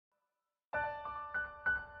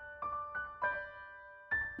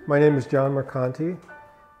My name is John Mercanti.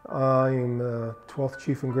 I'm the 12th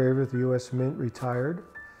Chief Engraver at the U.S. Mint, retired.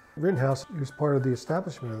 Rittenhouse was part of the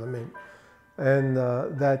establishment of the Mint, and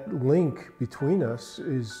that link between us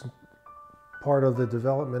is part of the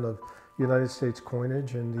development of United States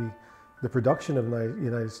coinage and the production of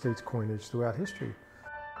United States coinage throughout history.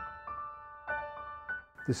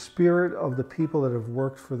 The spirit of the people that have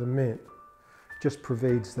worked for the Mint just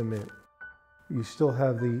pervades the Mint. You still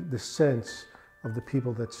have the sense of the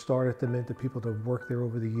people that started the Mint, the people that have worked there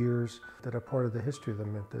over the years, that are part of the history of the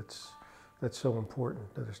Mint that's so important,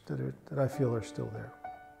 that I feel are still there.